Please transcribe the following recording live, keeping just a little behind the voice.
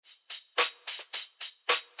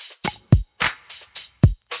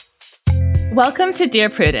Welcome to Dear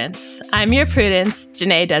Prudence. I'm your Prudence,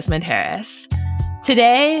 Janae Desmond Harris.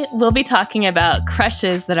 Today, we'll be talking about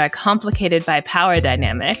crushes that are complicated by power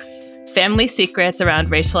dynamics, family secrets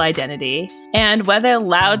around racial identity, and whether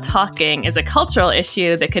loud talking is a cultural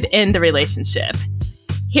issue that could end a relationship.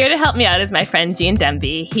 Here to help me out is my friend Gene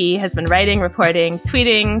Demby. He has been writing, reporting,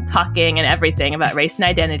 tweeting, talking, and everything about race and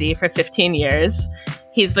identity for 15 years.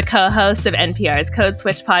 He's the co-host of NPR's Code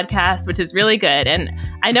Switch podcast, which is really good. And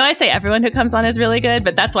I know I say everyone who comes on is really good,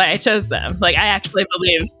 but that's why I chose them. I actually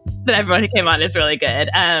believe that everyone who came on is really good.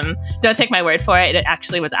 Don't take my word for it. It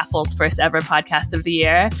actually was Apple's first ever podcast of the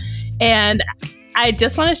year. And I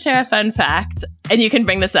just want to share a fun fact. And you can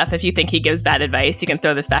bring this up if you think he gives bad advice. You can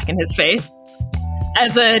throw this back in his face.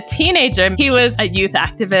 As a teenager, he was a youth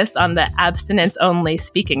activist on the abstinence-only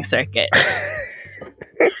speaking circuit.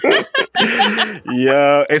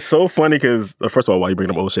 Yeah, it's so funny because, first of all, why you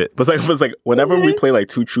bring up old shit? But it's like whenever we play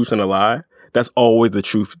two truths and a lie, that's always the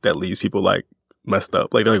truth that leaves people messed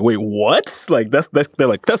up. They're like, wait, what? They're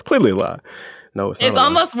like, that's clearly a lie. No, it's not. It's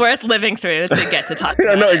almost worth living through to get to talk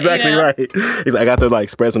about. I know exactly right. He's like, I got to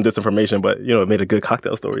spread some disinformation, but it made a good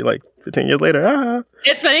cocktail story 15 years later. Ah.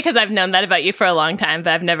 It's funny because I've known that about you for a long time,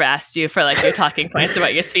 but I've never asked you for your talking points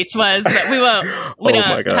about your speech was. But we won't. We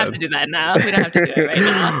don't have to do that now. We don't have to do it right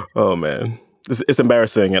now. Oh man, it's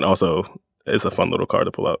embarrassing, and also it's a fun little card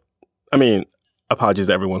to pull out. I mean, apologies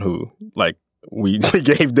to everyone who we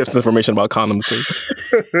gave disinformation about condoms to.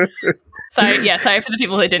 Sorry for the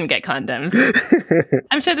people who didn't get condoms.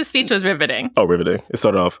 I'm sure the speech was riveting. Oh, riveting. It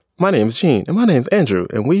started off, my name's Gene, and my name's Andrew,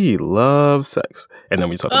 and we love sex. And then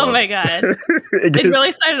we talk about... Oh my God. It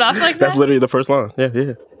really started off like that? That's literally the first line.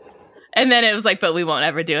 Yeah. And then it was but we won't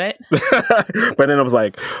ever do it. But then it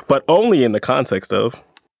was but only in the context of...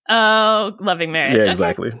 Oh, loving marriage. Yeah,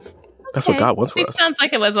 exactly. That's what God wants for us. It sounds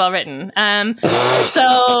like it was well written.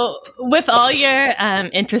 So with all your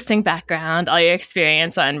interesting background, all your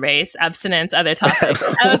experience on race, abstinence, other topics,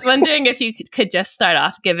 I was wondering if you could just start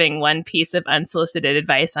off giving one piece of unsolicited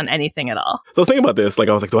advice on anything at all. So I was thinking about this. I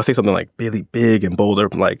was do I say something really big and bold or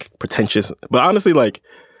pretentious? But honestly,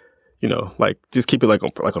 just keep it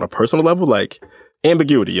on a personal level.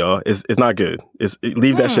 Ambiguity, y'all, is not good.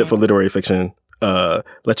 Leave that shit for literary fiction.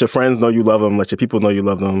 Let your friends know you love them. Let your people know you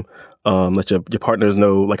love them. Let your partners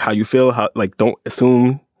know how you feel. Don't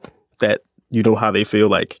assume that you know how they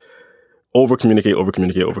feel. Over communicate.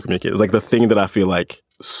 It's the thing that I feel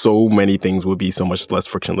so many things would be so much less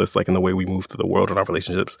frictionless, in the way we move through the world and our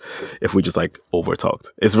relationships, if we just over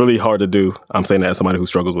talked. It's really hard to do. I'm saying that as somebody who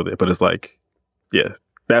struggles with it, but it's yeah,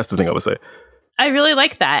 that's the thing I would say. I really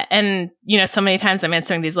like that. And, so many times I'm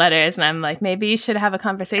answering these letters and I'm maybe you should have a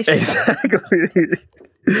conversation. Exactly.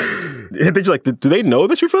 Do they know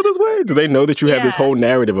that you feel this way? Do they know that you have this whole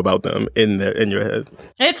narrative about them in your head?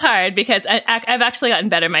 It's hard because I've actually gotten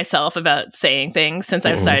better myself about saying things since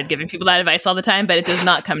I've started giving people that advice all the time, but it does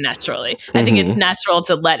not come naturally. I think it's natural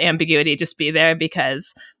to let ambiguity just be there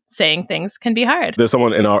because saying things can be hard. There's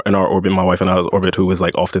someone in our orbit, my wife and I's orbit, who is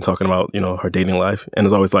often talking about, her dating life, and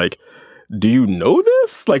is always do you know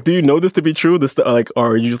this? Do you know this to be true? This, or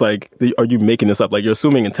are you just are you making this up? You're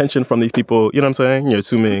assuming intention from these people. You know what I'm saying? You're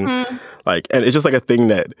assuming, and it's just a thing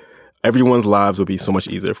that everyone's lives would be so much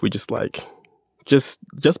easier if we just be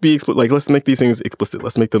explicit. Let's make these things explicit.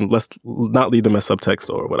 Let's not leave them as subtext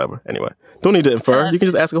or whatever. Anyway, don't need to infer. You can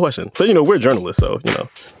just ask a question. But we're journalists, so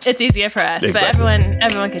it's easier for us. Exactly. But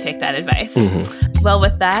everyone can take that advice. Well,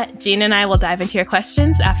 with that, Gene and I will dive into your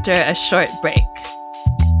questions after a short break.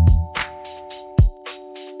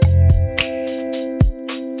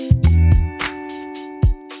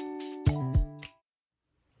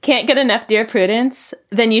 Can't get enough Dear Prudence?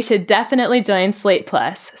 Then you should definitely join Slate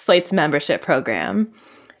Plus, Slate's membership program.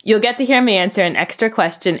 You'll get to hear me answer an extra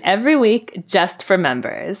question every week just for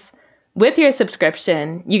members. With your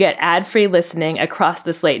subscription, you get ad-free listening across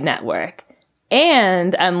the Slate network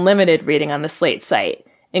and unlimited reading on the Slate site,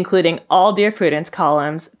 including all Dear Prudence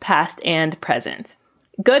columns, past and present.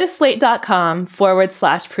 Go to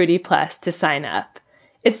slate.com/Prudie Plus to sign up.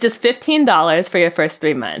 It's just $15 for your first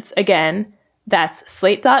 3 months. Again, that's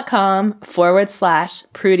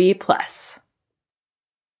slate.com/Prudie Plus.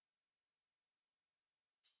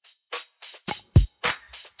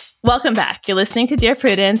 Welcome back. You're listening to Dear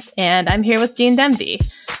Prudence, and I'm here with Gene Demby.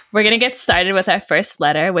 We're going to get started with our first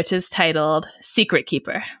letter, which is titled Secret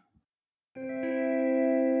Keeper.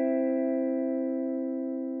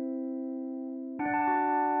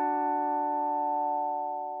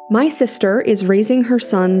 My sister is raising her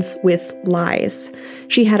sons with lies.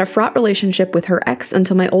 She had a fraught relationship with her ex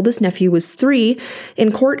until my oldest nephew was 3.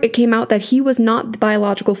 In court, it came out that he was not the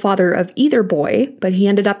biological father of either boy, but he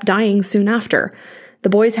ended up dying soon after. The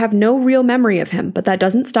boys have no real memory of him, but that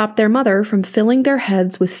doesn't stop their mother from filling their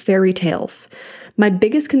heads with fairy tales. My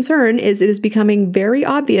biggest concern is it is becoming very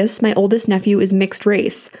obvious my oldest nephew is mixed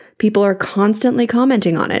race. People are constantly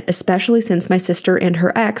commenting on it, especially since my sister and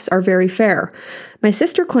her ex are very fair. My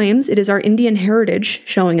sister claims it is our Indian heritage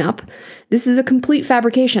showing up. This is a complete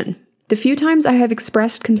fabrication. The few times I have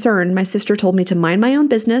expressed concern, my sister told me to mind my own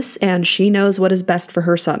business and she knows what is best for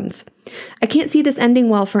her sons. I can't see this ending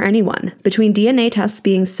well for anyone. Between DNA tests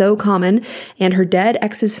being so common and her dead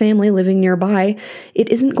ex's family living nearby, it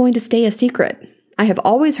isn't going to stay a secret. I have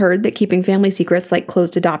always heard that keeping family secrets like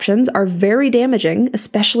closed adoptions are very damaging,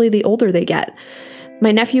 especially the older they get.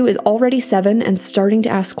 My nephew is already 7 and starting to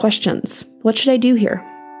ask questions. What should I do here?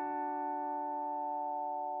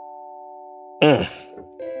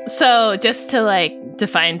 So just to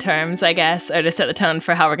define terms, I guess, or to set the tone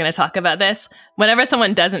for how we're going to talk about this, whenever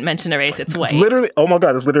someone doesn't mention a race, it's white. Literally, oh my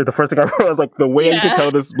God, it's literally the first thing I wrote. I was like, the way you can tell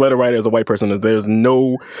this letter writer is a white person is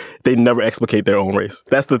they never explicate their own race.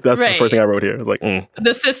 That's the first thing I wrote here. It's like,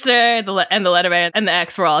 The sister and the letter writer and the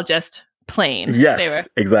ex were all just plain. Yes, they were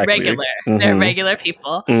exactly. Regular. Mm-hmm. They're regular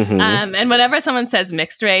people. Mm-hmm. And whenever someone says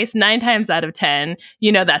mixed race, 9 times out of 10,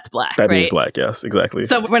 that's black, That right? means black, yes, exactly.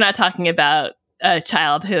 So we're not talking about a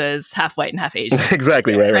child who is half white and half Asian.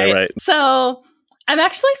 Exactly, right. So I'm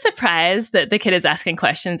actually surprised that the kid is asking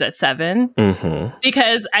questions at 7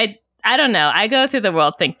 because I don't know. I go through the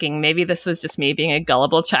world thinking maybe this was just me being a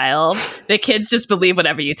gullible child. The kids just believe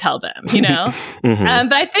whatever you tell them, But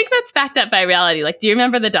I think that's backed up by reality. Like, do you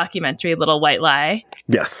remember the documentary Little White Lie?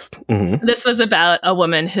 Yes. Mm-hmm. This was about a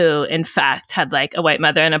woman who, in fact, had like a white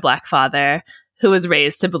mother and a black father, who was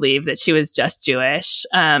raised to believe that she was just Jewish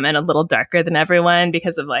and a little darker than everyone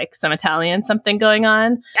because of like some Italian something going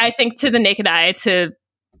on. I think to the naked eye,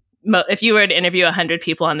 if you were to interview 100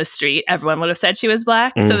 people on the street, everyone would have said she was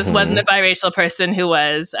black. So this wasn't a biracial person who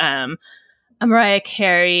was a Mariah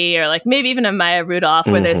Carey or like maybe even a Maya Rudolph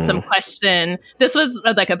where there's some question. This was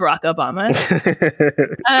like a Barack Obama.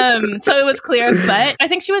 So it was clear, but I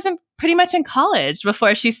think she was pretty much in college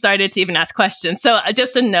before she started to even ask questions. So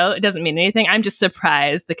just a note, it doesn't mean anything. I'm just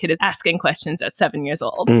surprised the kid is asking questions at 7 years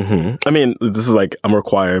old. I mean, this is like, I'm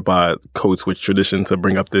required by Code Switch tradition to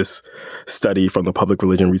bring up this study from the Public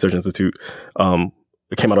Religion Research Institute.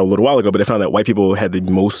 It came out a little while ago, but it found that white people had the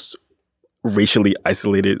most racially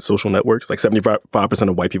isolated social networks. Like 75%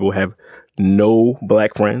 of white people have no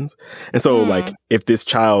black friends. And so like if this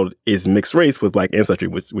child is mixed race with black ancestry,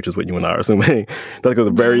 which is what you and I are assuming, there's a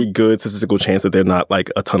very good statistical chance that they're not like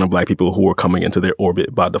a ton of black people who are coming into their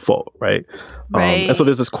orbit by default, right? And so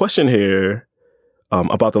there's this question here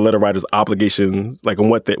about the letter writer's obligations, like on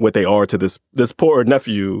what they are to this poor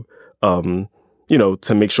nephew,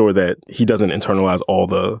 to make sure that he doesn't internalize all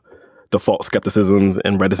the false skepticisms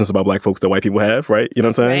and reticence about black folks that white people have, right? You know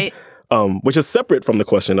what I'm saying? Right. Which is separate from the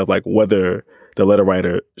question of like whether the letter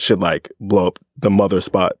writer should like blow up the mother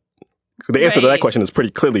spot. The answer to that question is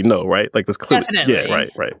pretty clearly no, right? Like this clearly,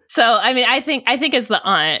 definitely. right. So I mean, I think as the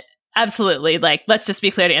aunt, absolutely. Like, let's just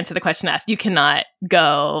be clear to answer the question asked. You cannot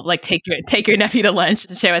go like take your nephew to lunch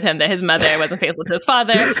and share with him that his mother wasn't faithful to his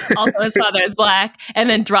father. Also, his father is black, and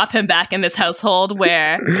then drop him back in this household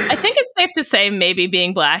where I think it's safe to say maybe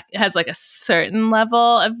being black has like a certain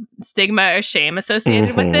level of stigma or shame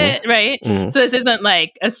associated with it, right? So this isn't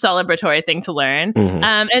like a celebratory thing to learn.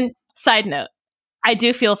 And side note, I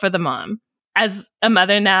do feel for the mom. As a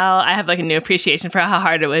mother now, I have like a new appreciation for how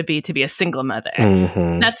hard it would be to be a single mother.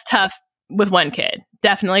 That's tough with one kid.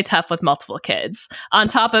 Definitely tough with multiple kids. On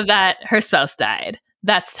top of that, her spouse died.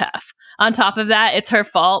 That's tough. On top of that, it's her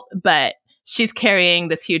fault, but she's carrying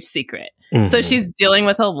this huge secret. So she's dealing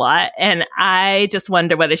with a lot. And I just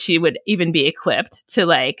wonder whether she would even be equipped to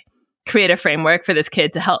like create a framework for this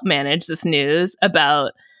kid to help manage this news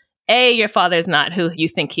about A, your father's not who you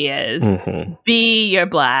think he is. B, you're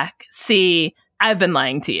black. C, I've been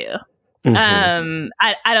lying to you.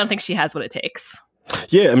 I don't think she has what it takes.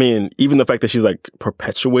 Yeah, I mean, even the fact that she's like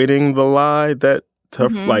perpetuating the lie that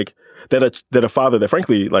like that a father that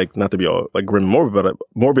frankly, like not to be all like grim and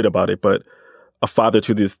morbid about it, but a father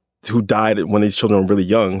to this who died when these children were really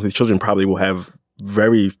young, these children probably will have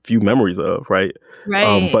very few memories of, right?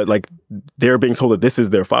 But like they're being told that this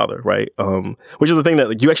is their father, right? Which is the thing that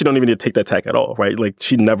like, you actually don't even need to take that tack at all, right? Like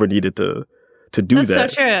she never needed to do That's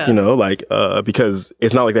that, so true. because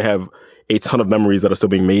it's not like they have a ton of memories that are still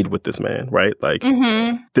being made with this man, right? Like,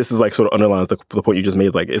 this is like sort of underlines the point you just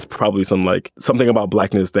made. Like, it's probably something about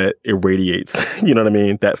Blackness that irradiates, you know what I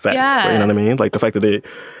mean? That fact, right? You know what I mean? Like, the fact that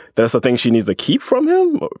that's the thing she needs to keep from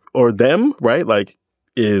him or them, right? Like,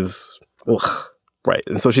 is, right.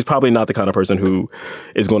 And so she's probably not the kind of person who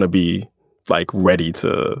is going to be like ready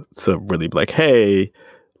to really be like, hey,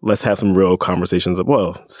 let's have some real conversations.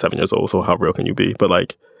 7 years old, so how real can you be? But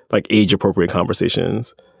like age appropriate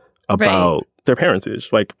conversations about their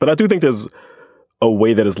parentage. Like, but I do think there's a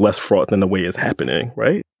way that is less fraught than the way it's happening,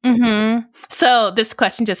 right? So this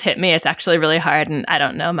question just hit me. It's actually really hard, and I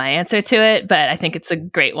don't know my answer to it, but I think it's a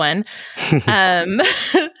great one.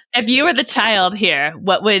 If you were the child here,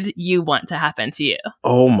 what would you want to happen to you?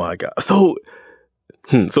 Oh my God. So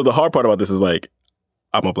the hard part about this is like,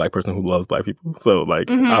 I'm a Black person who loves Black people. So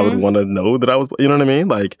like, I would want to know that I was, you know what I mean?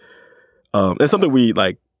 Like, it's something we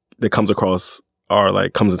like that comes across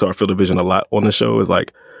comes into our field of vision a lot on the show is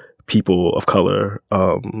like people of color,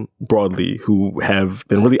 broadly who have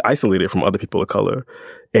been really isolated from other people of color.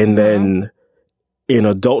 And then in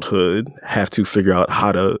adulthood have to figure out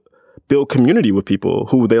how to build community with people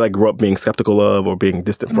who they like grew up being skeptical of or being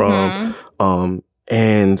distant from.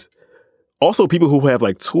 And also people who have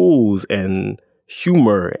like tools and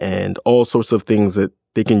humor and all sorts of things that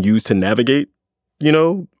they can use to navigate, you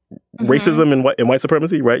know, racism and white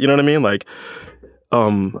supremacy, right? You know what I mean? Like,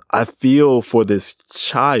 I feel for this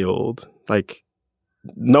child, like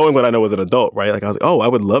knowing what I know as an adult, right? Like I was like, I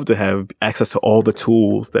would love to have access to all the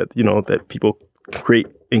tools that, you know, that people create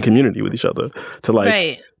in community with each other to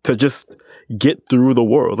like, to just get through the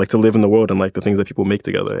world, like to live in the world and like the things that people make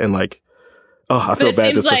together. And like, I feel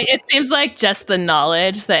bad. It seems like just the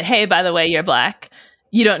knowledge that, hey, by the way, you're Black.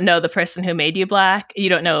 You don't know the person who made you Black. You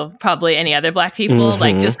don't know probably any other Black people.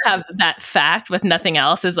 Like just have that fact with nothing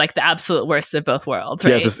else is like the absolute worst of both worlds.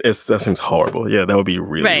 Right? Yeah, that seems horrible. Yeah, that would be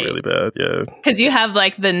really, really bad. Yeah. Because you have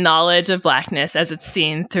like the knowledge of Blackness as it's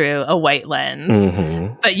seen through a white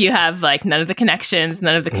lens, but you have like none of the connections,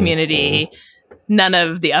 none of the community, none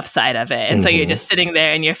of the upside of it. And so you're just sitting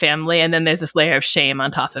there in your family and then there's this layer of shame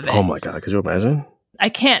on top of it. Oh my God, could you imagine? I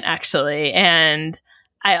can't actually. And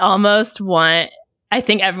I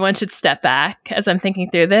think everyone should step back as I'm thinking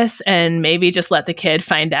through this and maybe just let the kid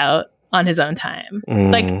find out on his own time.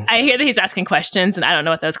 Like, I hear that he's asking questions and I don't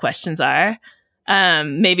know what those questions are.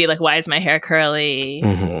 Maybe like, why is my hair curly?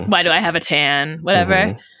 Why do I have a tan?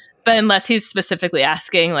 Whatever. But unless he's specifically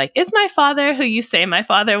asking, like, is my father who you say my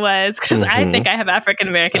father was? Because I think I have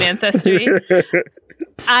African-American ancestry.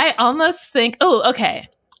 I almost think, okay,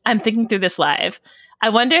 I'm thinking through this live. I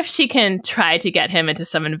wonder if she can try to get him into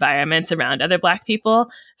some environments around other Black people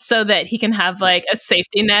so that he can have like a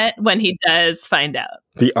safety net when he does find out.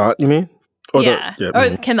 The aunt, you mean? Or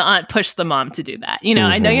Or can the aunt push the mom to do that? You know,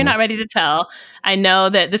 I know you're not ready to tell. I know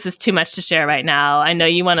that this is too much to share right now. I know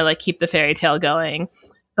you want to like keep the fairy tale going,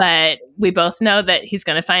 but we both know that he's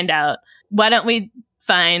going to find out. Why don't we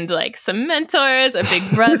find like some mentors, a big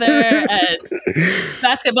brother, a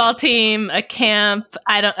basketball team, a camp,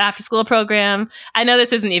 after school program. I know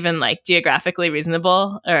this isn't even like geographically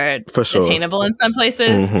reasonable or attainable in some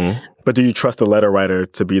places. But do you trust the letter writer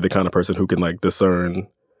to be the kind of person who can like discern?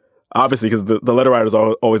 Obviously, because the letter writers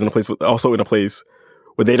are always in a place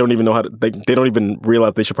where they don't even know how to, they don't even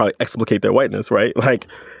realize they should probably explicate their whiteness, right? Like,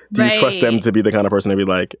 do you trust them to be the kind of person to be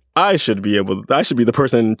like, I should be the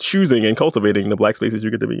person choosing and cultivating the Black spaces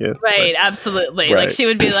you get to be in? Right, absolutely. Right. Like, she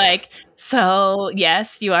would be like, so,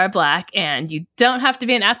 yes, you are Black, and you don't have to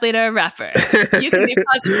be an athlete or a rapper. You can be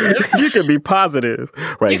positive. You can be positive.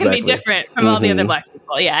 Right, you can be different from all the other Black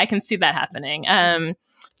people. Yeah, I can see that happening.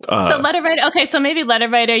 So letter writer, okay, so maybe letter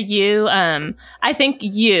writer, you, I think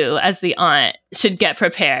you as the aunt should get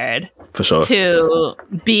prepared for sure to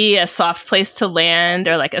be a soft place to land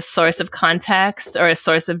or like a source of context or a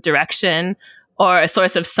source of direction or a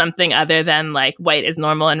source of something other than like white is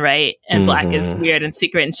normal and right and Black is weird and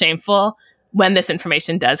secret and shameful when this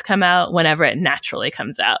information does come out, whenever it naturally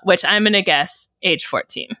comes out, which I'm going to guess age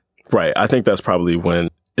 14. Right. I think that's probably when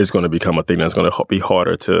it's going to become a thing that's going to be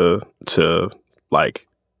harder to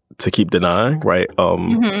keep denying, right?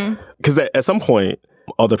 Because at some point,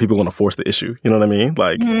 other people are going to force the issue. You know what I mean?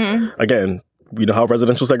 Like, again, you know how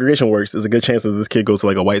residential segregation works. There's a good chance that this kid goes to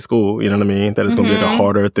like a white school, you know what I mean? That it's going to be like a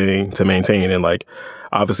harder thing to maintain. And like,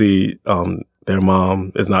 obviously, their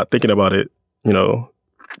mom is not thinking about it, you know,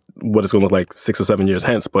 what it's going to look like 6 or 7 years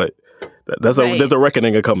hence. But there's a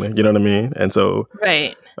reckoning coming, you know what I mean? And so...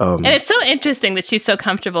 Right. And it's so interesting that she's so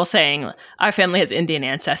comfortable saying our family has Indian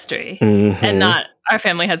ancestry and not our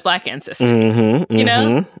family has Black ancestry. You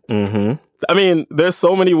know? I mean, there's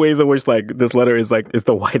so many ways in which like this letter is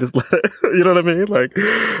the whitest letter. You know what I mean? Like,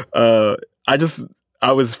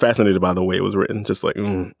 I was fascinated by the way it was written. Just like,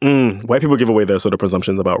 white people give away their sort of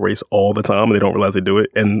presumptions about race all the time, and they don't realize they do it.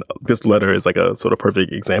 And this letter is like a sort of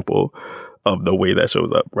perfect example of the way that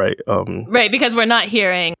shows up, right? Right, because we're not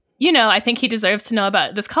hearing, I think he deserves to know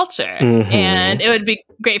about this culture. And it would be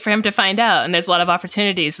great for him to find out. And there's a lot of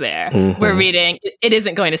opportunities there. We're reading, it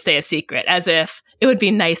isn't going to stay a secret, as if it would be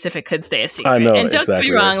nice if it could stay a secret. I know, and don't exactly.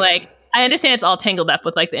 get me wrong, like, I understand it's all tangled up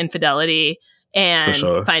with like the infidelity and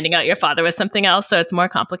finding out your father was something else. So it's more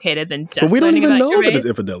complicated than just. But we don't even know that it's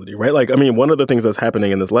infidelity, right? Like, I mean, one of the things that's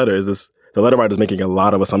happening in this letter is the letter writer is making a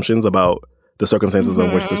lot of assumptions about the circumstances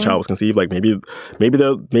in which this child was conceived. Like maybe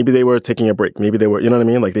they were taking a break. Maybe they were, you know what I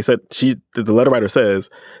mean? Like they said, the letter writer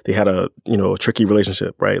says they had a tricky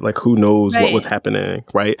relationship, right? Like who knows what was happening,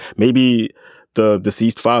 right? Maybe the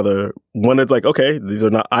deceased father wanted like, okay,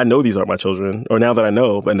 I know these aren't my children, or now that I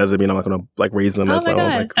know, but it doesn't mean I'm not going to like raise them as my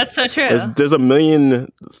own. Like, that's so true. There's a million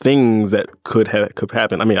things that could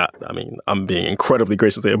happen. I mean, I'm being incredibly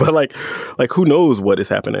gracious here, but like who knows what is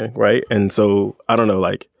happening, right? And so I don't know,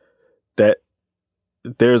 like that.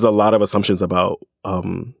 There's a lot of assumptions about.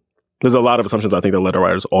 There's a lot of assumptions I think the letter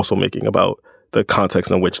writer is also making about the context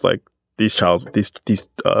in which like there's at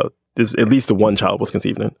least the one child was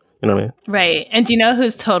conceived in. You know what I mean? Right. And do you know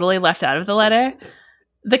who's totally left out of the letter?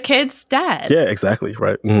 The kid's dad. Yeah, exactly.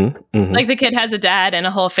 Right. Like the kid has a dad and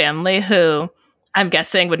a whole family who I'm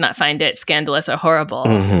guessing would not find it scandalous or horrible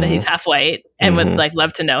that he's half white and would like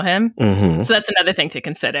love to know him. So that's another thing to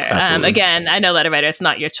consider. Again, I know letter writer, it's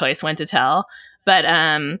not your choice when to tell, but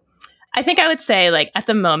I think I would say like at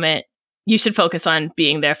the moment, you should focus on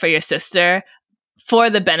being there for your sister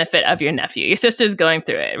for the benefit of your nephew. Your sister's going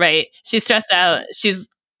through it, right? She's stressed out. She's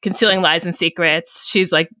concealing lies and secrets.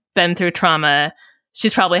 She's like been through trauma.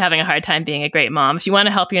 She's probably having a hard time being a great mom. If you want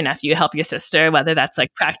to help your nephew, help your sister, whether that's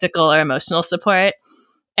like practical or emotional support.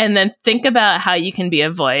 And then think about how you can be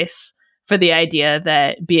a voice for the idea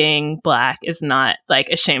that being Black is not like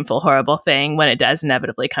a shameful, horrible thing when it does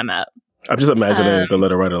inevitably come out. I'm just imagining the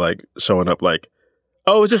letter writer like showing up like,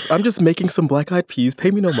 oh, I'm just making some black-eyed peas.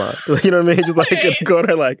 Pay me no mind. You know what I mean? Just like going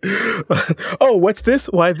there like, oh, what's this?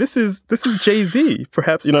 Why this is Jay-Z?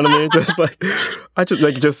 Perhaps, you know what I mean? Just like I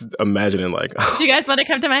just imagining like. Do you guys want to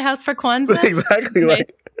come to my house for Kwanzaa? Exactly,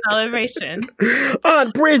 like celebration.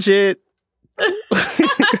 Aunt Bridget.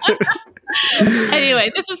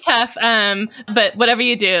 Anyway, this is tough. But whatever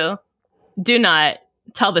you do not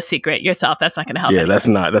tell the secret yourself. That's not going to help. Yeah,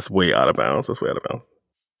 anyone. That's way out of bounds. That's way out of bounds.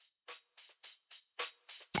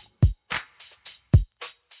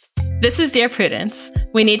 This is Dear Prudence.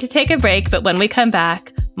 We need to take a break, but when we come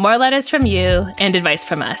back, more letters from you and advice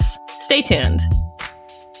from us. Stay tuned.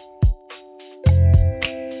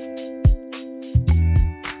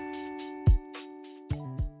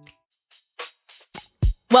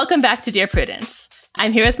 Welcome back to Dear Prudence.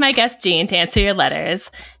 I'm here with my guest Jean to answer your letters,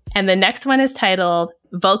 and the next one is titled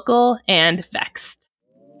Vocal and Vexed.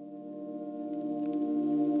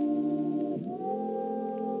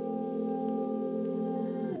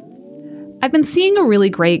 I've been seeing a really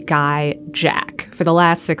great guy, Jack, for the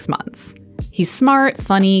last 6 months. He's smart,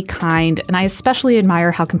 funny, kind, and I especially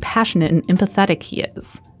admire how compassionate and empathetic he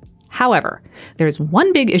is. However, there's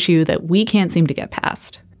one big issue that we can't seem to get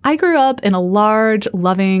past. I grew up in a large,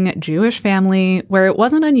 loving Jewish family where it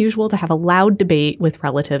wasn't unusual to have a loud debate with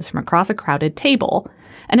relatives from across a crowded table.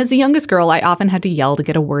 And as the youngest girl, I often had to yell to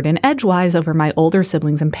get a word in edgewise over my older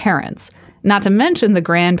siblings and parents, not to mention the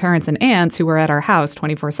grandparents and aunts who were at our house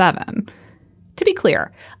 24/7. To be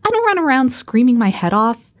clear, I don't run around screaming my head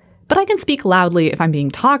off, but I can speak loudly if I'm being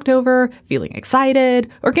talked over, feeling excited,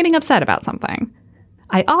 or getting upset about something.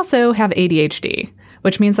 I also have ADHD,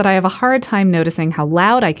 which means that I have a hard time noticing how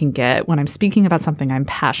loud I can get when I'm speaking about something I'm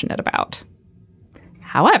passionate about.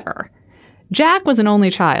 However, Jack was an only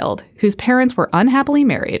child whose parents were unhappily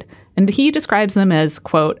married, and he describes them as,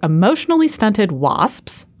 quote, emotionally stunted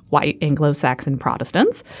wasps, white Anglo-Saxon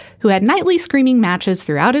Protestants, who had nightly screaming matches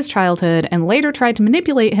throughout his childhood and later tried to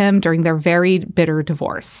manipulate him during their very bitter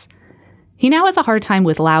divorce. He now has a hard time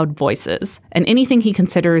with loud voices and anything he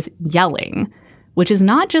considers yelling, which is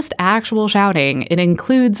not just actual shouting, it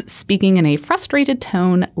includes speaking in a frustrated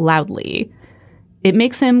tone loudly. It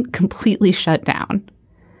makes him completely shut down.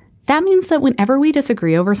 That means that whenever we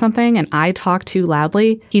disagree over something and I talk too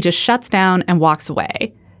loudly, he just shuts down and walks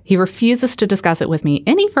away. He refuses to discuss it with me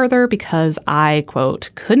any further because I, quote,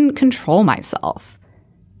 couldn't control myself.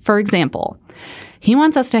 For example, he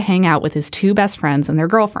wants us to hang out with his 2 best friends and their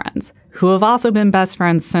girlfriends, who have also been best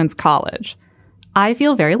friends since college. I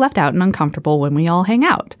feel very left out and uncomfortable when we all hang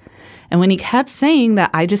out. And when he kept saying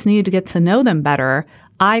that I just needed to get to know them better,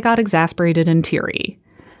 I got exasperated and teary.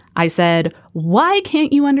 I said, why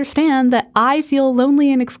can't you understand that I feel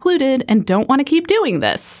lonely and excluded and don't want to keep doing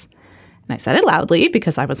this? And I said it loudly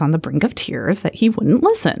because I was on the brink of tears that he wouldn't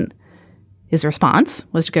listen. His response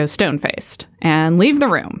was to go stone-faced and leave the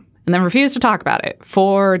room and then refuse to talk about it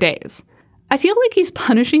for days. I feel like he's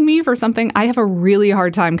punishing me for something I have a really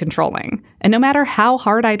hard time controlling. And no matter how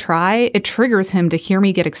hard I try, it triggers him to hear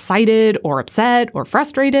me get excited or upset or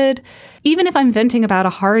frustrated. Even if I'm venting about a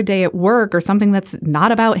hard day at work or something that's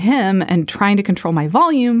not about him and trying to control my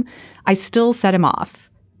volume, I still set him off.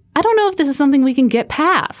 I don't know if this is something we can get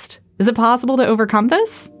past. Is it possible to overcome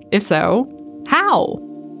this? If so, how?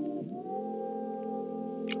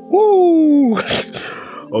 Woo!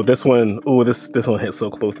 Oh, this one hits so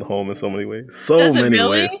close to home in so many ways. Does it really?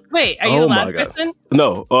 Ways. Wait, are you a loud person?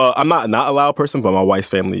 No, I'm not a loud person, but my wife's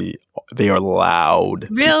family, they are loud.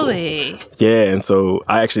 Really? People. Yeah, and so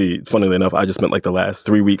I actually, funnily enough, I just spent like the last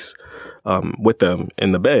 3 weeks with them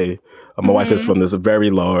in the Bay. My wife is from this very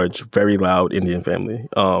large, very loud Indian family.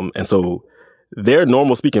 And so their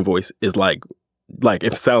normal speaking voice is like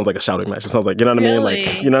it sounds like a shouting match. It sounds like, you know what I mean?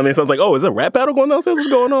 Like, you know what I mean? It sounds like, oh, is there a rap battle going downstairs? What's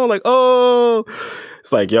going on? Like, oh,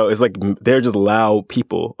 it's like, yo, it's like, they're just loud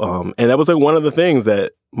people. And that was like one of the things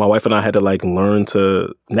that my wife and I had to like learn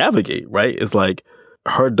to navigate, right? It's like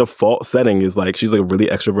her default setting is like, she's like a really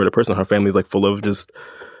extroverted person. Her family's like full of just,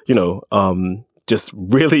 you know, just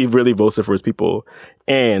really, really vociferous people.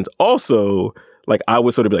 And also like, I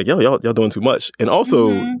would sort of be like, yo, y'all doing too much. And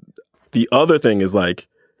also the other thing is like,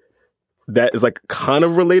 that is like kind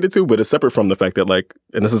of related to, but it's separate from the fact that like,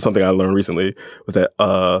 and this is something I learned recently, was that,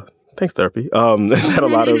 thanks therapy, that a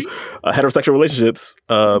lot of heterosexual relationships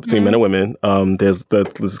between men and women, there's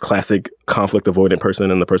this classic conflict avoidant person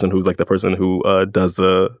and the person who's like the person who does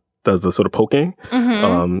the sort of poking.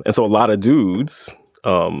 And so a lot of dudes,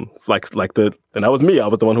 and that was me. I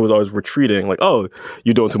was the one who was always retreating, like, oh,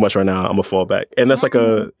 you're doing too much right now, I'm gonna fall back. And that's like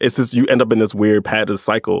it's just, you end up in this weird pattern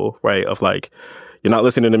cycle, right, of like, you're not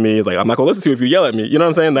listening to me. It's like, I'm not going to listen to you if you yell at me. You know what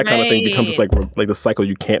I'm saying? That kind of thing becomes just like the cycle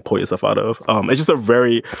you can't pull yourself out of. It's just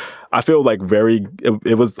I feel like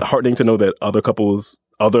it was heartening to know that other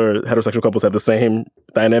heterosexual couples have the same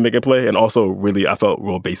dynamic at play. And also really, I felt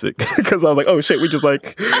real basic because I was like, oh shit, we just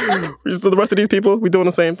the rest of these people, we doing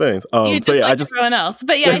the same things. Everyone else.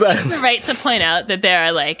 But yeah, I think you're right to point out that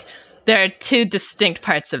there are two distinct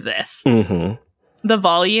parts of this. The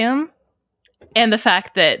volume, and the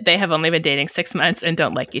fact that they have only been dating 6 months and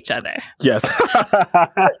don't like each other. Yes.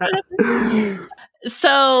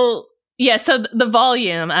 So the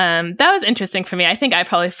volume, that was interesting for me. I think I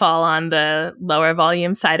probably fall on the lower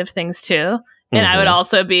volume side of things too. And I would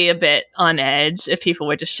also be a bit on edge if people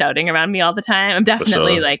were just shouting around me all the time. I'm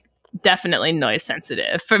definitely noise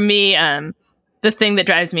sensitive. For me, the thing that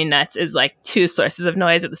drives me nuts is like two sources of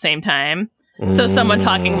noise at the same time. So someone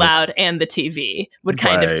talking loud and the TV would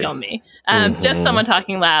kind of kill me. Just someone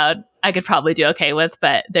talking loud, I could probably do okay with,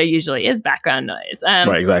 but there usually is background noise.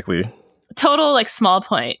 Right, exactly. Total like small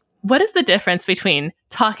point. What is the difference between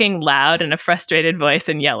talking loud in a frustrated voice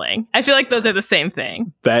and yelling? I feel like those are the same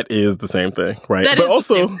thing. That is the same thing, right? But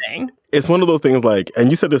also, it's one of those things like,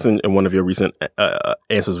 and you said this in one of your recent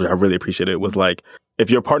answers, which I really appreciated, was like, if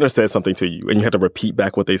your partner says something to you and you have to repeat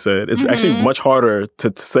back what they said, it's actually much harder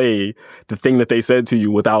to say the thing that they said to you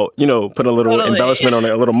without, you know, putting a little embellishment on it,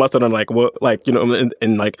 a little mustard on, like, what, like, you know,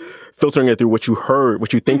 and like filtering it through what you heard,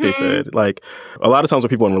 what you think they said. Like, a lot of times when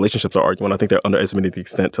people in relationships are arguing, I think they're underestimating the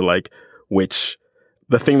extent to like which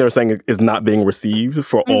the thing they're saying is not being received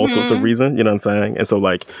for all sorts of reasons, you know what I'm saying? And so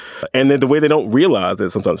like, and then the way they don't realize that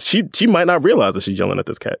sometimes she might not realize that she's yelling at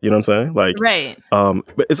this cat, you know what I'm saying? Like, right.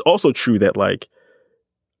 But it's also true that like,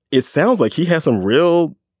 it sounds like he has some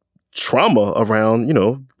real trauma around, you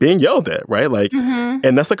know, being yelled at, right? Like,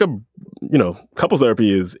 and that's like you know, couples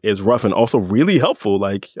therapy is rough and also really helpful.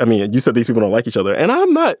 Like, I mean, you said these people don't like each other, and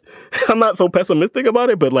I'm not so pessimistic about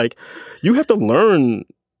it, but like, you have to learn.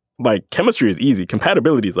 Like, chemistry is easy.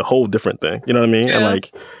 Compatibility is a whole different thing. You know what I mean? Yeah. And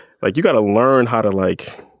like you got to learn how to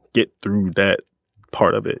like get through that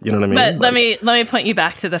part of it. You know what I mean? But let me point you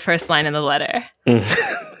back to the first line in the letter.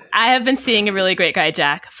 I have been seeing a really great guy,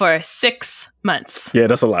 Jack, for 6 months. Yeah,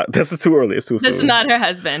 that's a lot. That's too early. It's too soon. That's not her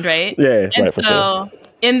husband, right? Yeah, right, for sure.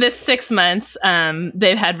 In this 6 months,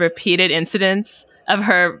 they've had repeated incidents of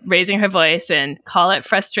her raising her voice and call it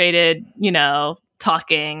frustrated, you know,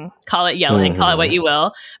 talking, call it yelling, call it what you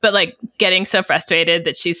will, but like getting so frustrated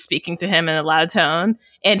that she's speaking to him in a loud tone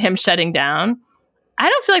and him shutting down. I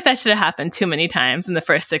don't feel like that should have happened too many times in the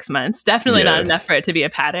first 6 months. Definitely not enough for it to be a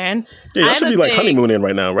pattern. Yeah, that should be like honeymooning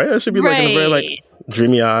right now, right? That should be like in a very like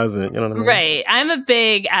dreamy eyes and you know what I mean? Right. I'm a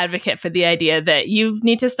big advocate for the idea that you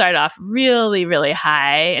need to start off really, really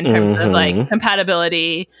high in terms of like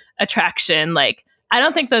compatibility, attraction. Like, I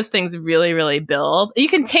don't think those things really, really build. You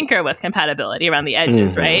can tinker with compatibility around the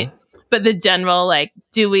edges, right? But the general, like,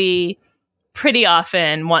 do we pretty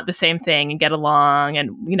often want the same thing and get along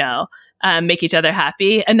and, you know, make each other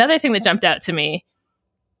happy? Another thing that jumped out to me,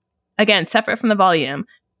 again, separate from the volume,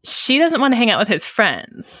 she doesn't want to hang out with his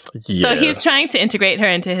friends. Yeah. So he's trying to integrate her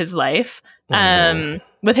into his life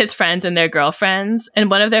with his friends and their girlfriends. And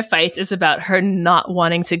one of their fights is about her not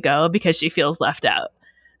wanting to go because she feels left out.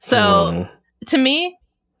 So to me...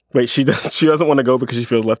 Wait, she doesn't want to go because she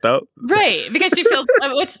feels left out? Right, because she feels...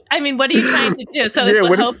 which, I mean, what are you trying to do? So is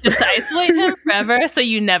the hope just to isolate him forever so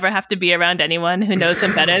you never have to be around anyone who knows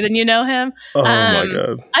him better than you know him? Oh my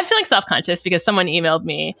God. I'm feeling self-conscious because someone emailed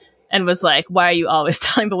me and was like, why are you always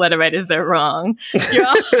telling the letter writers they're wrong? You're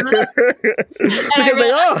all...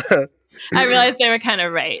 I realized they were kind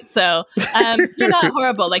of right. So you're not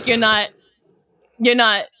horrible. Like, you're not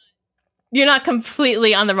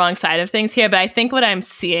completely on the wrong side of things here. But I think what I'm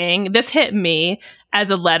seeing, this hit me as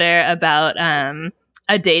a letter about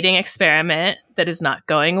a dating experiment that is not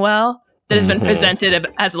going well, that has been presented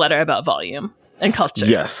as a letter about volume and culture.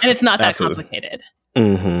 Yes. And it's not that complicated.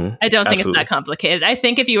 I don't think it's that complicated. I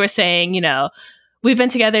think if you were saying, you know, we've been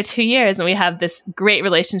together 2 years and we have this great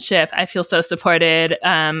relationship. I feel so supported.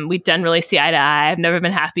 We generally see eye to eye. I've never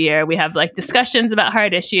been happier. We have like discussions about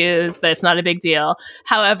hard issues, but it's not a big deal.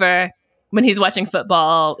 However, when he's watching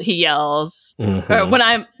football, he yells. Or when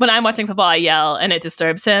I'm watching football, I yell and it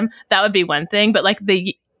disturbs him. That would be one thing. But like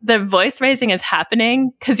the voice raising is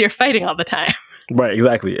happening because you're fighting all the time. Right,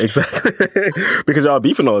 exactly. Because y'all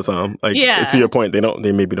beefing all the time. Like, to your point,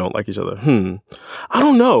 they maybe don't like each other. I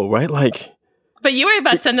don't know, right? Like, but you were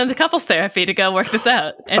about to send them to couples therapy to go work this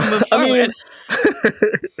out and move forward.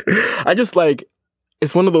 I just like,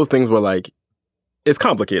 it's one of those things where like, it's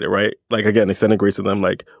complicated, right? Like, again, extended grace to them.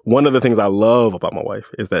 Like, one of the things I love about my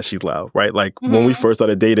wife is that she's loud, right? Like, when we first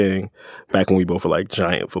started dating, back when we both were like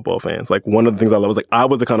giant football fans, like, one of the things I love was like, I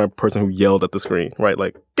was the kind of person who yelled at the screen, right?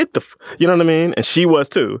 Like, get the, you know what I mean? And she was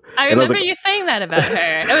too. I remember you saying that about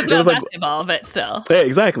her. It was about basketball, but still. Yeah,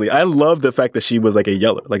 exactly. I love the fact that she was like a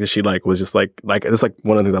yeller. Like, she like was just like, it's like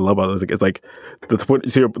one of the things I love about her. It's like, to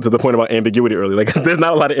the point about ambiguity earlier. Like, there's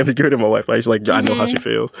not a lot of ambiguity in my wife. Like, she's like, I know how she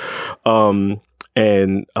feels.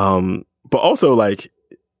 But also like,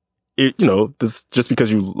 it, you know, this just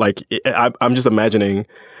because you like, I'm just imagining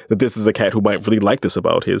that this is a cat who might really like this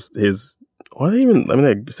about his. Or even, I mean,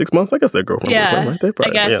 they're 6 months. I guess they're girlfriend, boyfriend, right? They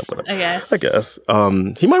probably, I guess.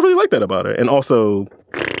 He might really like that about her, and also,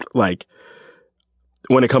 like,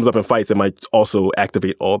 when it comes up in fights, it might also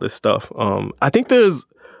activate all this stuff. I think there's.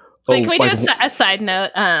 Wait, can we do a side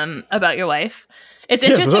note about your wife? It's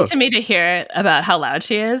interesting to me to hear about how loud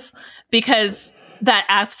she is, because that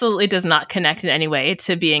absolutely does not connect in any way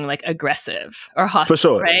to being like aggressive or hostile. For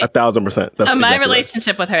sure, right? 1,000%. That's so my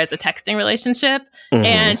relationship with her is a texting relationship,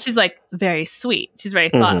 and she's like very sweet. She's very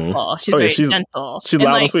thoughtful. She's very gentle. She's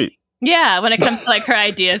loud and sweet. Yeah, when it comes to like her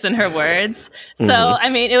ideas and her words. So I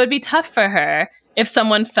mean, it would be tough for her if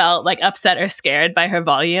someone felt like upset or scared by her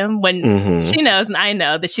volume when she knows and I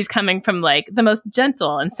know that she's coming from like the most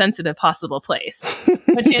gentle and sensitive possible place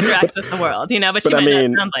when she interacts with the world, you know, but she might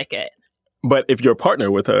not sound like it. But if you're a partner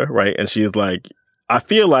with her, right, and she's like, I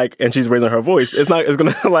feel like, and she's raising her voice, it's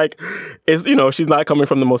gonna like, it's, you know, she's not coming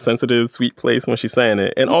from the most sensitive, sweet place when she's saying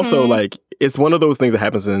it. And also like, it's one of those things that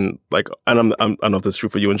happens in like, and I don't know if this is true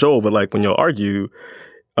for you and Joel, but like when you'll argue,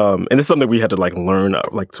 and it's something we had to like learn,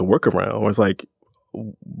 like to work around, where it's like,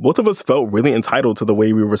 both of us felt really entitled to the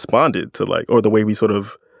way we responded to like, or the way we sort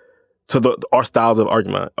of, to our styles of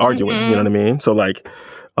arguing, you know what I mean? So like,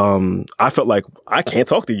 I felt like I can't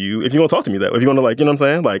talk to you if you want to talk to me that way. If you want to like, you know what I'm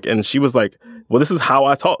saying? Like, and she was like, well, this is how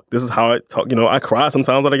I talk. This is how I talk. You know, I cry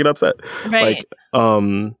sometimes when I get upset. Right. Like,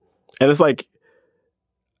 and it's like,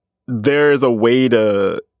 there's a way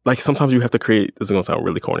to, like, sometimes you have to create, this is going to sound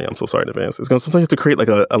really corny. I'm so sorry in advance. Sometimes you have to create like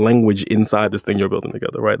a language inside this thing you're building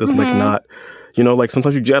together, right? That's like not, you know, like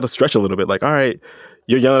sometimes you got to stretch a little bit. Like, all right,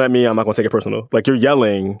 you're yelling at me. I'm not going to take it personal. Like you're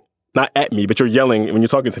yelling, not at me, but you're yelling when you're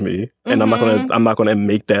talking to me. And I'm not going to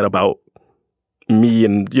make that about me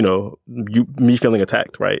and, you know, me feeling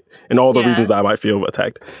attacked, right? And all the reasons that I might feel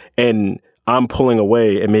attacked. And I'm pulling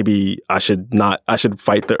away, and maybe I should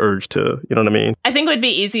fight the urge to, you know what I mean? I think it would be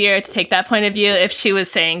easier to take that point of view if she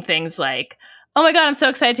was saying things like, oh my God, I'm so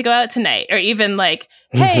excited to go out tonight. Or even like,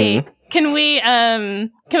 hey, can we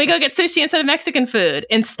go get sushi instead of Mexican food?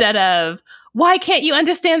 Instead of, why can't you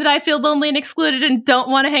understand that I feel lonely and excluded and don't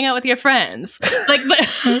want to hang out with your friends? Like,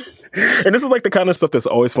 and this is like the kind of stuff that's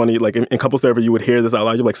always funny. Like in couples therapy, you would hear this out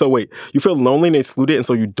loud. You're like, so wait, you feel lonely and excluded, and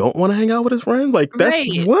so you don't want to hang out with his friends? Like, that's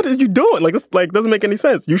what are you doing? Like, this like doesn't make any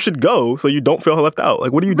sense. You should go so you don't feel left out.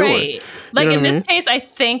 Like, what are you doing? Like in this case, I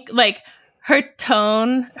think like her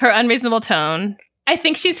tone, her unreasonable tone, I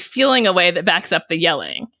think she's feeling a way that backs up the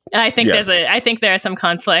yelling. And I think there are some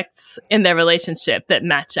conflicts in their relationship that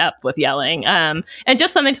match up with yelling. And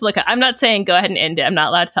just something to look at. I'm not saying go ahead and end it. I'm not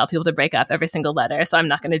allowed to tell people to break up every single letter, so I'm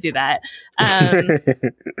not going to do that.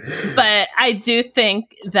 But I do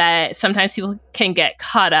think that sometimes people can get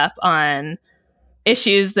caught up on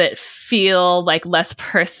issues that feel like less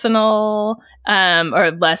personal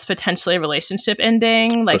or less potentially relationship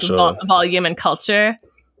ending, like volume and culture,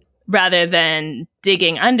 rather than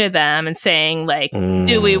digging under them and saying, like,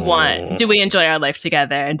 do we enjoy our life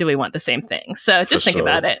together, and do we want the same thing? So just think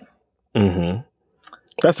about it. Mm-hmm.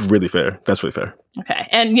 That's really fair. Okay.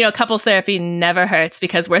 And, you know, couples therapy never hurts,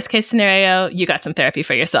 because worst case scenario, you got some therapy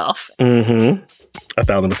for yourself.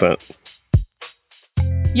 1,000%.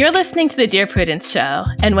 You're listening to the Dear Prudence Show,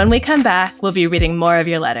 and when we come back, we'll be reading more of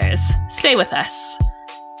your letters. Stay with us.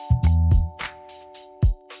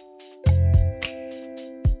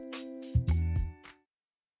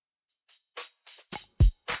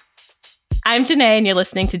 I'm Janae, and you're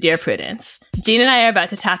listening to Dear Prudence. Jean and I are about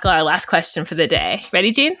to tackle our last question for the day.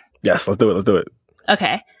 Ready, Jean? Yes, let's do it.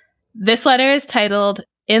 Okay. This letter is titled,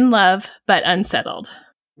 In Love But Unsettled.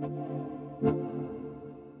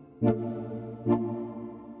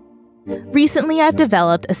 Recently, I've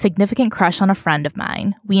developed a significant crush on a friend of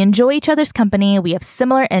mine. We enjoy each other's company, we have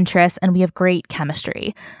similar interests, and we have great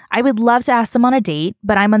chemistry. I would love to ask them on a date,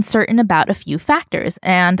 but I'm uncertain about a few factors,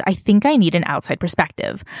 and I think I need an outside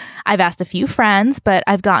perspective. I've asked a few friends, but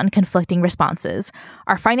I've gotten conflicting responses.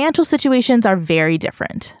 Our financial situations are very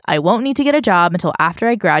different. I won't need to get a job until after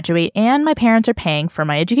I graduate, and my parents are paying for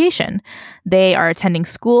my education. They are attending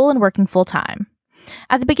school and working full-time.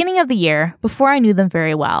 At the beginning of the year, before I knew them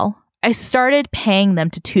very well, I started paying them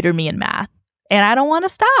to tutor me in math, and I don't want to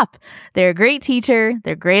stop. They're a great teacher,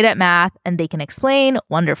 they're great at math, and they can explain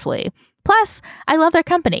wonderfully. Plus, I love their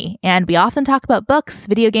company, and we often talk about books,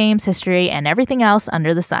 video games, history, and everything else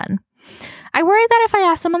under the sun. I worry that if I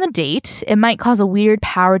ask them on the date, it might cause a weird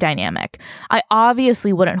power dynamic. I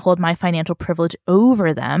obviously wouldn't hold my financial privilege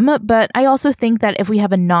over them, but I also think that if we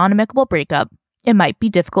have a non-amicable breakup, it might be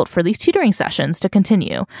difficult for these tutoring sessions to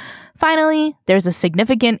continue. Finally, there's a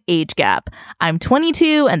significant age gap. I'm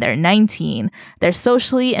 22 and they're 19. They're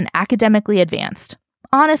socially and academically advanced.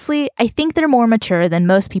 Honestly, I think they're more mature than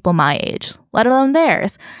most people my age, let alone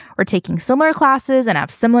theirs. We're taking similar classes and have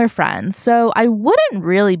similar friends, so I wouldn't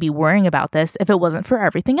really be worrying about this if it wasn't for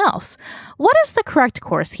everything else. What is the correct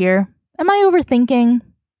course here? Am I overthinking?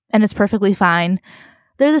 And it's perfectly fine.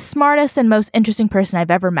 They're the smartest and most interesting person I've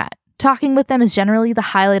ever met. Talking with them is generally the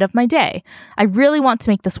highlight of my day. I really want to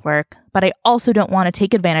make this work, but I also don't want to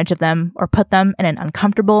take advantage of them or put them in an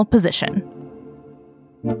uncomfortable position.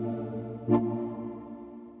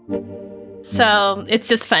 So it's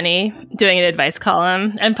just funny doing an advice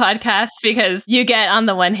column and podcasts, because you get, on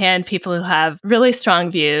the one hand, people who have really strong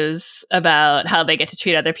views about how they get to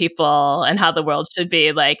treat other people and how the world should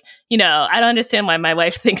be. Like, you know, I don't understand why my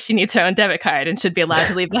wife thinks she needs her own debit card and should be allowed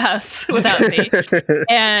to leave the house without me.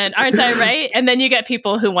 And aren't I right? And then you get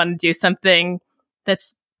people who want to do something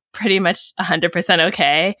that's pretty much 100%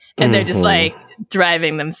 okay. And they're just like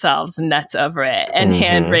driving themselves nuts over it and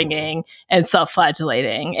hand-wringing and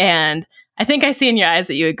self-flagellating. And I think I see in your eyes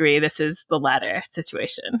that you agree this is the latter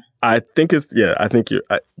situation. I think it's, yeah, I think you,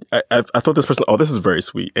 I thought this person, oh, this is very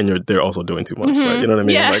sweet. And they're also doing too much, right? You know what I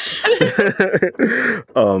mean? Yeah. Like,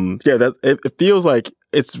 it feels like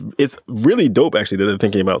it's really dope, actually, that they're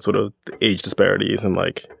thinking about sort of the age disparities and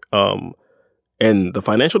like, and the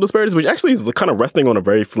financial disparities, which actually is kind of resting on a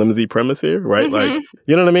very flimsy premise here, right? Like,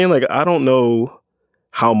 you know what I mean? Like, I don't know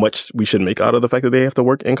how much we should make out of the fact that they have to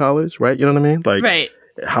work in college, right? You know what I mean? Like, right.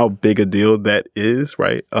 How big a deal that is,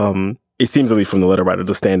 right? It seems, at least from the letter writer,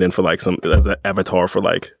 to stand in for like as an avatar for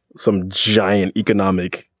like some giant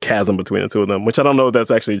economic chasm between the two of them, which I don't know if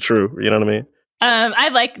that's actually true. You know what I mean? I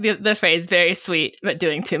like the phrase "very sweet but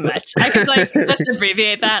doing too much." I could like just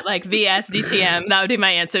abbreviate that, like VS DTM. That would be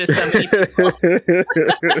my answer to so many people.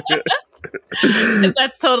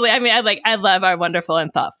 That's totally. I mean, I love our wonderful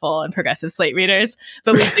and thoughtful and progressive Slate readers,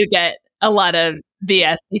 but we do get a lot of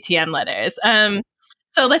VS DTM letters.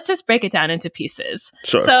 So let's just break it down into pieces.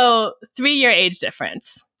 Sure. So 3-year age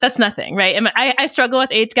difference. that's nothing, right? And I struggle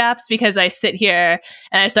with age gaps because I sit here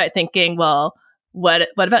and I start thinking, well, what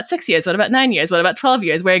about 6 years? What about 9 years? What about 12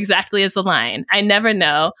 years? Where exactly is the line? I never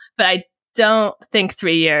know, but I don't think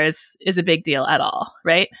 3 years is a big deal at all,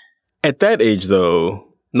 right? At that age, though,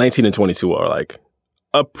 19 and 22 are like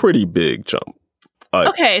a pretty big jump.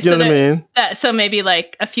 Okay, you know what I mean? So maybe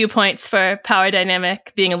like a few points for power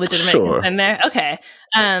dynamic being a legitimate concern there. Okay,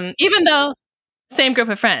 even though same group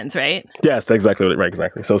of friends, right? Yes, that's exactly what. Right,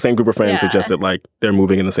 exactly. So same group of friends suggests that like they're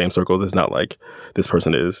moving in the same circles. It's not like this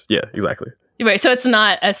person is. Yeah, exactly. Right. So it's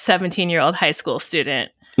not a 17-year-old high school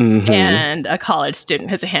student and a college student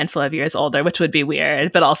who's a handful of years older, which would be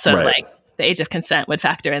weird. But also like the age of consent would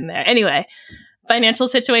factor in there. Anyway, financial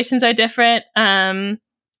situations are different.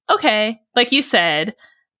 Okay, like you said,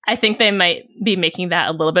 I think they might be making that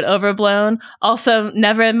a little bit overblown. Also,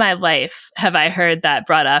 never in my life have I heard that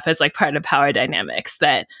brought up as like part of power dynamics,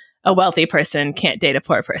 that a wealthy person can't date a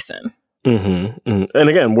poor person. And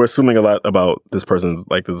again, we're assuming a lot about this person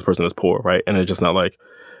is poor, right? And it's just not like,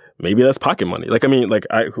 maybe that's pocket money. Like, I mean, they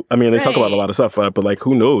talk about a lot of stuff, but like,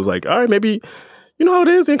 who knows? Like, all right, maybe, you know how it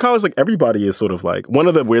is in college, like everybody is sort of like, one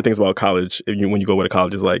of the weird things about college, when you go away to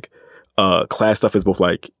college, is like, class stuff is both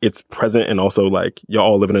like it's present and also like you're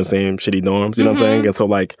all living in the same shitty dorms, you know what I'm saying? And so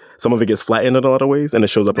like some of it gets flattened in a lot of ways and it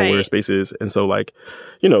shows up in weird spaces. And so like,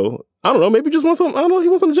 you know, I don't know, maybe just want some, I don't know, he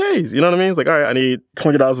wants some J's, you know what I mean? It's like, all right, I need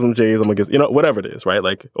 $20 for some J's, I'm gonna get, you know, whatever it is, right?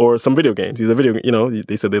 Like, or some video games. He's a video, you know,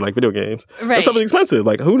 they said they like video games. Right. That stuff is expensive.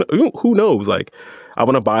 Like, who knows? Like, I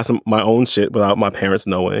want to buy my own shit without my parents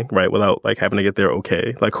knowing, right? Without like having to get there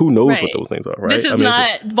okay. Like, who knows what those things are, right? This is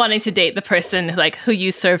not wanting to date the person like who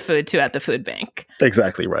you serve food to at the food bank.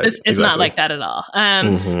 Exactly, right. It's not like that at all.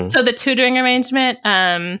 So the tutoring arrangement,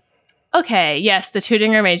 okay, yes, the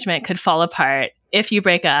tutoring arrangement could fall apart if you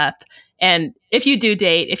break up. And if you do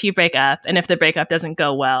date, if you break up, and if the breakup doesn't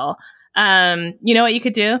go well, you know what you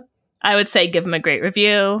could do? I would say give them a great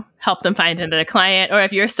review, help them find another client, or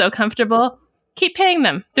if you're so comfortable, keep paying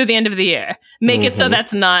them through the end of the year. Make it so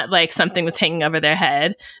that's not like something that's hanging over their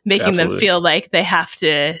head, making them feel like they have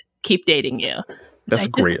to keep dating you. That's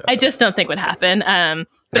great. I just don't think would happen.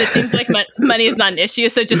 But it seems like money is not an issue.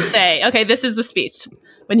 So just say, okay, this is the speech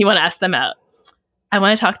when you want to ask them out. I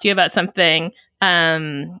want to talk to you about something.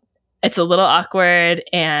 It's a little awkward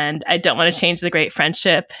and I don't want to change the great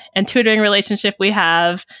friendship and tutoring relationship we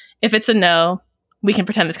have. If it's a no, we can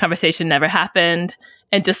pretend this conversation never happened.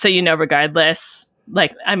 And just so you know, regardless,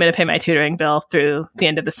 like I'm going to pay my tutoring bill through the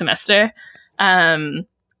end of the semester.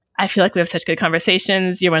 I feel like we have such good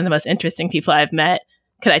conversations. You're one of the most interesting people I've met.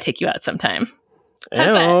 Could I take you out sometime?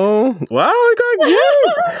 Oh, wow!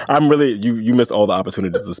 You. I'm really you missed all the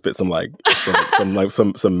opportunities to spit some math. You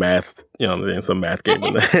know what I'm saying? Some math game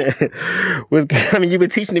in there. I mean, you've been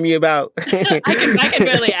teaching me about. I can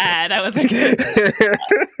barely add. I wasn't good.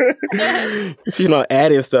 You know,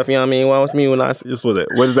 adding stuff. You know what I mean? Well, with me when what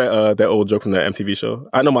is that old joke from that MTV show?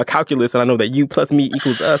 I know my calculus, and I know that you plus me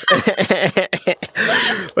equals us,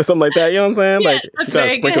 or something like that. You know what I'm saying? Yeah, like you gotta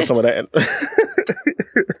sprinkle some of that.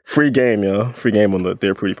 Free game, yo. Free game on the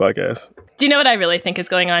Dear Prudie podcast. Do you know what I really think is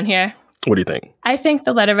going on here? What do you think? I think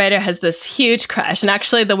the letter writer has this huge crush, and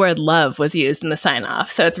actually the word love was used in the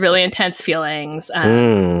sign-off, so it's really intense feelings.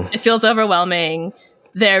 It feels overwhelming.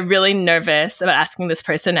 They're really nervous about asking this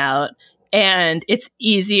person out, and it's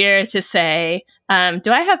easier to say,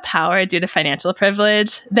 do I have power due to financial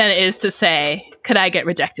privilege than it is to say, could I get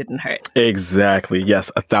rejected and hurt? Exactly.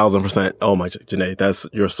 Yes, 1,000%. Oh my, Janae,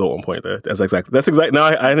 you're so on point there. That's exactly. No,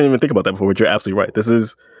 I didn't even think about that before, but you're absolutely right. This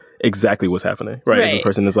is exactly what's happening, right? This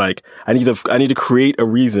person is like, I need to create a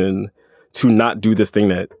reason to not do this thing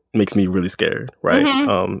that makes me really scared, right?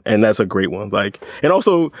 And that's a great one. Like, and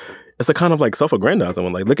also, it's a kind of like self-aggrandizing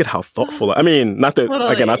one. Like, look at how thoughtful. I mean, not that,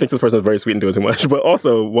 again, I think this person is very sweet and doing too much, but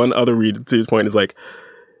also one other read to his point is like,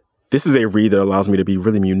 this is a read that allows me to be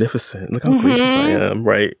really munificent. Look how gracious I am,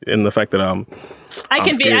 right? And the fact that I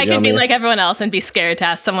can be like everyone else and be scared to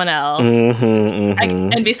ask someone else.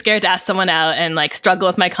 And be scared to ask someone out and like struggle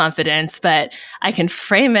with my confidence, but I can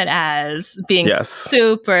frame it as being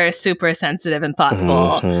super, super sensitive and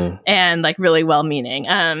thoughtful and like really well-meaning.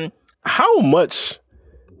 How much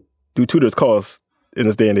do tutors cost in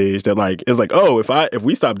this day and age that like it's like, oh, if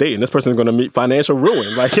we stop dating, this person's going to meet financial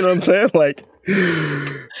ruin? Like, you know what I'm saying? Like,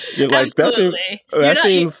 like that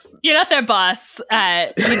seems you're not their boss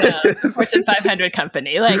at Fortune 500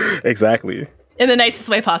 company. Like, exactly, in the nicest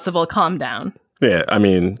way possible. Calm down. Yeah, I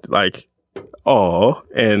mean, like,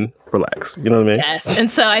 and relax. You know what I mean? Yes, and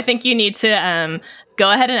so I think you need to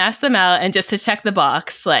go ahead and ask them out, and just to check the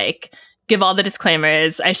box, like, give all the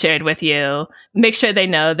disclaimers I shared with you. Make sure they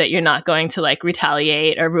know that you're not going to like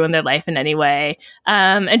retaliate or ruin their life in any way.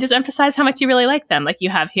 And just emphasize how much you really like them, like you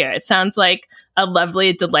have here. It sounds like a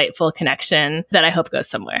lovely, delightful connection that I hope goes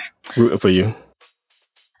somewhere. Rooting for you.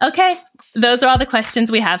 Okay, those are all the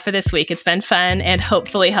questions we have for this week. It's been fun and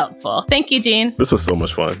hopefully helpful. Thank you, Gene. This was so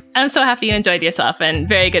much fun. I'm so happy you enjoyed yourself and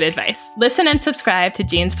very good advice. Listen and subscribe to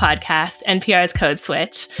Gene's podcast, NPR's Code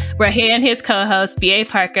Switch, where he and his co-hosts B.A.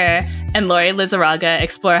 Parker and Lori Lizarraga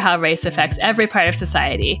explore how race affects every part of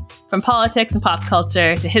society, from politics and pop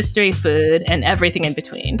culture to history, food, and everything in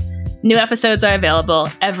between. New episodes are available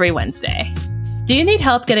every Wednesday. Do you need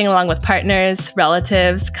help getting along with partners,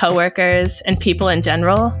 relatives, coworkers, and people in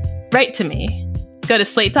general? Write to me. Go to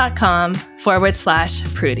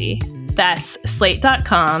slate.com/Prudy. That's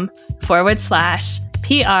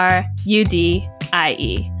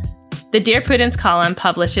slate.com/PRUDIE. The Dear Prudence column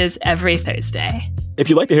publishes every Thursday. If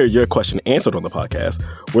you'd like to hear your question answered on the podcast,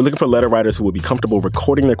 we're looking for letter writers who will be comfortable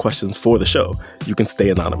recording their questions for the show. You can stay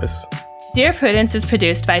anonymous. Dear Prudence is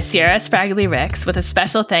produced by Sierra Spragley Ricks with a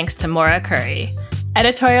special thanks to Maura Curry.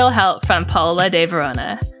 Editorial help from Paola De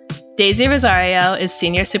Verona. Daisy Rosario is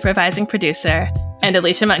senior supervising producer, and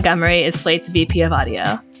Alicia Montgomery is Slate's VP of audio.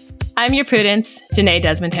 I'm your Prudence, Janae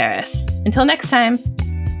Desmond Harris. Until next time.